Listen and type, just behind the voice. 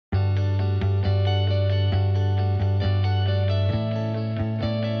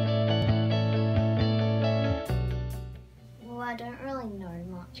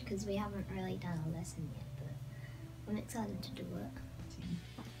because we haven't really done a lesson yet, but I'm excited to do it.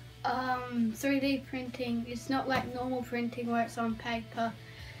 3D printing, it's not like normal printing where it's on paper.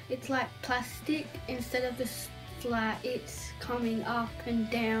 It's like plastic. Instead of just flat, it's coming up and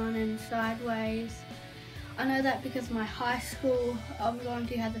down and sideways. I know that because my high school, I'm going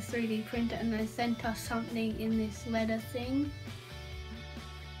to have a 3D printer and they sent us something in this letter thing.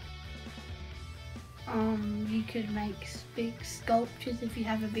 You could make big sculptures if you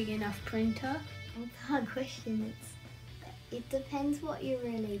have a big enough printer. It's a hard question. It depends what you're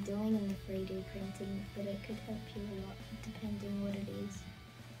really doing in the 3D printing, but it could help you a lot depending what it is.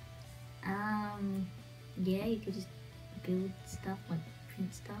 Yeah, you could just build stuff, like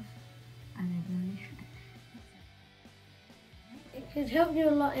print stuff. I don't know. It could help you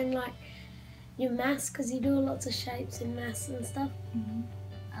a lot in like your maths, because you do lots of shapes in maths and stuff.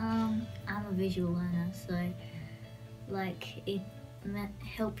 I'm a visual learner, so like it might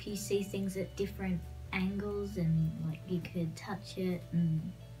help you see things at different angles, and like you could touch it and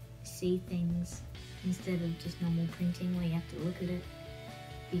see things instead of just normal printing where you have to look at it.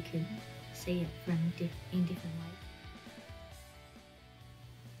 You could see it from in different ways.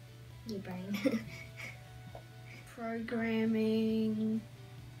 Your brain. Programming,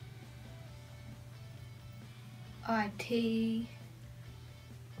 IT, I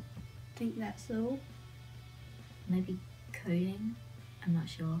think that's all. Maybe coding, I'm not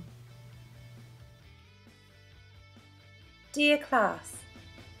sure. Dear class,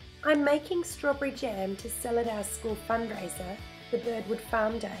 I'm making strawberry jam to sell at our school fundraiser, the Birdwood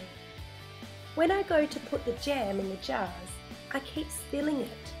Farm Day. When I go to put the jam in the jars, I keep spilling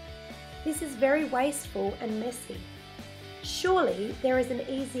it. This is very wasteful and messy. Surely there is an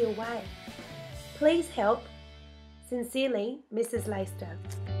easier way. Please help. Sincerely, Mrs. Laister.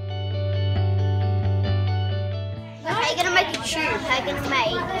 How are you going to make a tube? How are you going to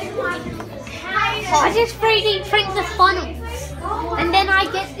make? I just 3D print the funnels and then I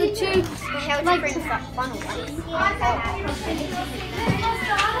get the tubes. How do you print the funnels?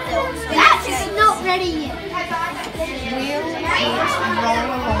 That's not ready yet. Will it roll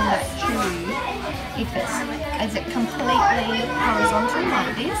along that tube if is it completely horizontal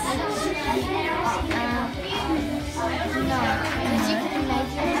like this? No, because you can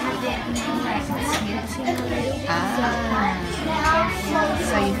make it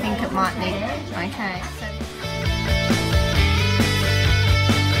So you think it might need, okay.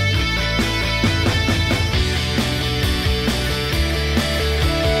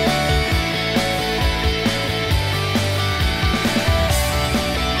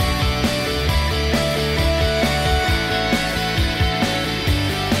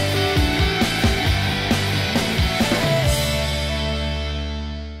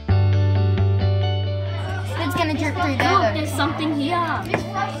 Look, there's something here.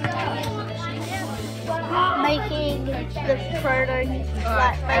 Making the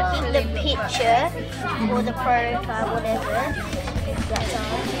making the picture or the prototype, whatever. That's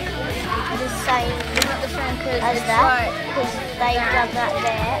all. The same as that, because they've done that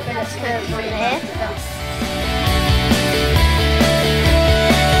there, and it's curved on there.